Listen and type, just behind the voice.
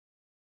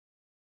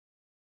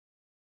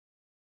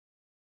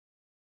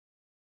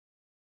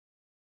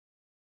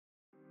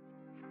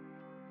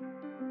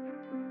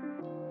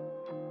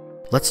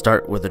Let's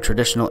start with a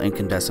traditional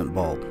incandescent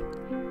bulb.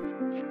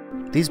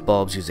 These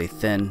bulbs use a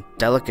thin,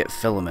 delicate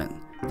filament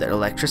that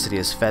electricity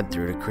is fed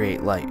through to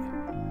create light.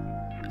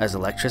 As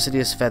electricity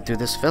is fed through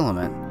this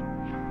filament,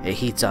 it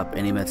heats up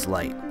and emits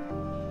light.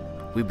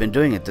 We've been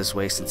doing it this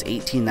way since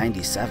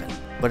 1897,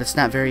 but it's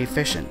not very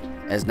efficient,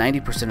 as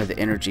 90% of the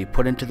energy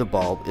put into the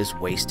bulb is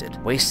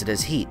wasted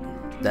as heat.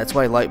 That's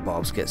why light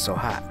bulbs get so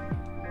hot.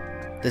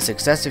 This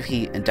excessive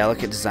heat and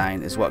delicate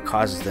design is what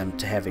causes them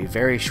to have a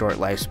very short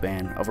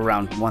lifespan of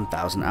around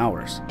 1,000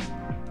 hours.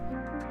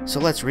 So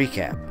let's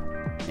recap.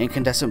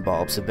 Incandescent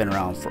bulbs have been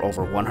around for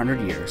over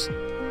 100 years.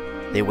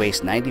 They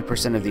waste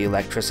 90% of the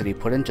electricity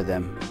put into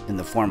them in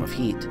the form of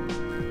heat.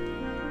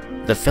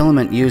 The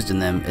filament used in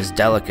them is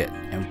delicate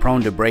and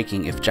prone to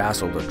breaking if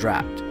jostled or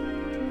dropped,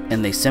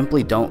 and they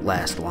simply don't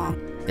last long.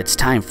 It's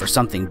time for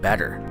something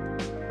better.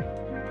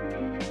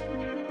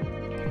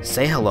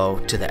 Say hello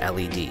to the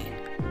LED.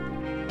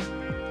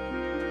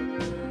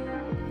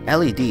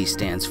 LED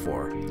stands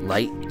for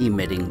Light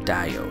Emitting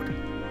Diode.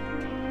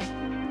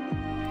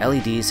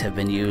 LEDs have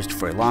been used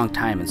for a long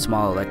time in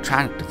small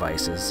electronic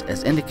devices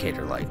as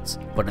indicator lights,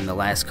 but in the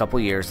last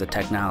couple years the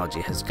technology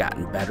has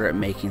gotten better at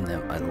making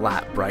them a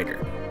lot brighter,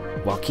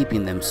 while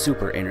keeping them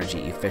super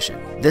energy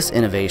efficient. This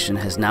innovation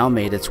has now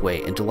made its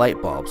way into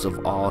light bulbs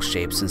of all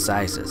shapes and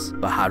sizes.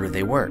 But how do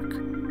they work?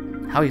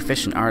 How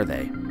efficient are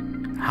they?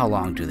 How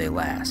long do they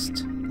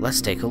last?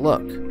 Let's take a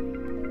look.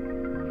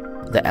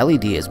 The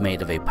LED is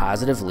made of a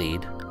positive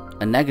lead,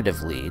 a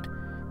negative lead,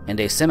 and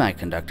a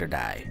semiconductor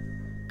die.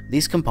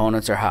 These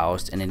components are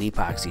housed in an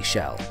epoxy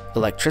shell.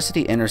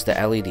 Electricity enters the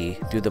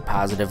LED through the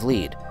positive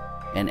lead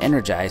and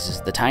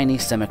energizes the tiny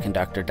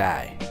semiconductor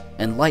die,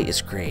 and light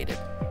is created.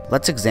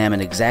 Let's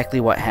examine exactly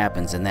what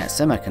happens in that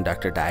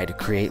semiconductor die to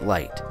create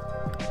light.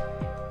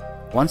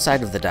 One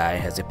side of the die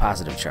has a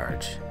positive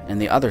charge, and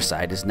the other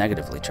side is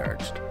negatively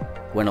charged.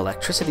 When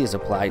electricity is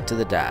applied to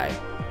the die,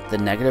 the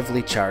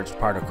negatively charged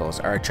particles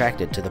are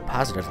attracted to the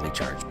positively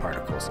charged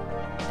particles,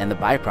 and the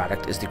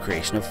byproduct is the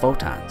creation of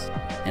photons,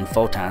 and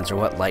photons are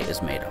what light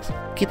is made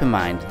of. Keep in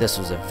mind, this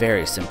was a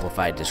very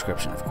simplified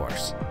description, of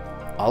course.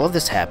 All of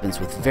this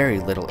happens with very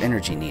little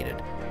energy needed,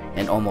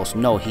 and almost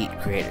no heat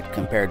created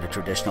compared to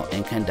traditional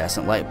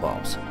incandescent light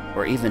bulbs,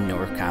 or even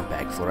newer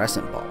compact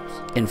fluorescent bulbs.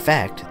 In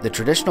fact, the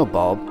traditional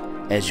bulb,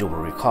 as you will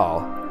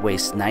recall,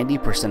 wastes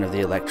 90% of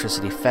the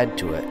electricity fed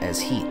to it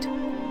as heat,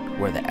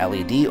 where the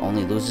LED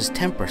only loses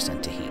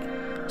 10% to heat.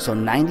 So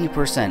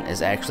 90%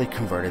 is actually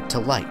converted to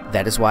light.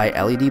 That is why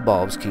LED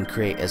bulbs can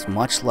create as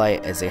much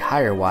light as a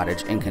higher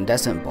wattage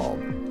incandescent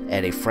bulb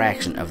at a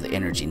fraction of the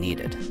energy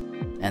needed.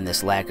 And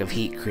this lack of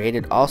heat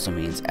created also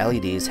means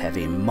LEDs have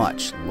a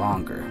much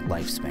longer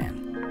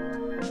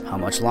lifespan. How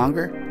much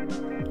longer?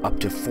 Up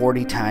to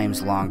 40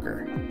 times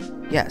longer.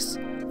 Yes,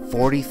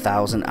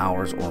 40,000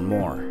 hours or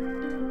more.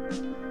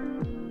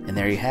 And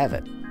there you have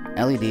it.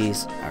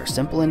 LEDs are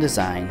simple in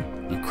design,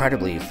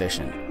 incredibly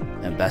efficient,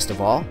 and best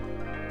of all,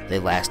 they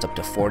last up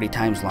to 40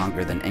 times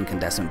longer than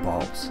incandescent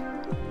bulbs.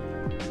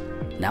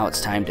 Now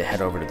it's time to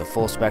head over to the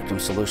Full Spectrum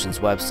Solutions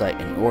website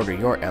and order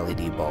your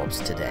LED bulbs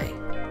today.